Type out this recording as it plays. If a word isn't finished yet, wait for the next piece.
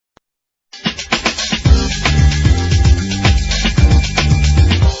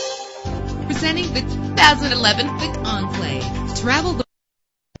2011 Buick Enclave. Travel the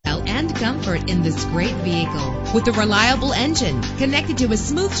and comfort in this great vehicle with a reliable engine connected to a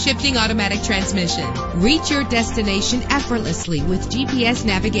smooth shifting automatic transmission. Reach your destination effortlessly with GPS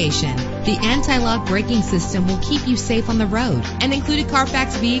navigation. The anti-lock braking system will keep you safe on the road. An included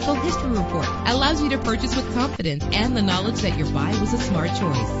Carfax vehicle history report allows you to purchase with confidence and the knowledge that your buy was a smart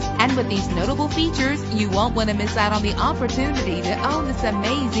choice. And with these notable features, you won't want to miss out on the opportunity to own this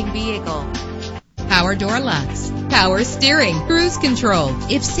amazing vehicle. Power door locks, power steering, cruise control.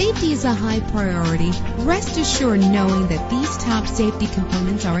 If safety is a high priority, rest assured knowing that these top safety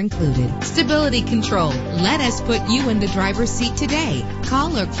components are included. Stability control. Let us put you in the driver's seat today.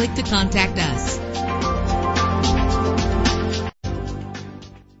 Call or click to contact us.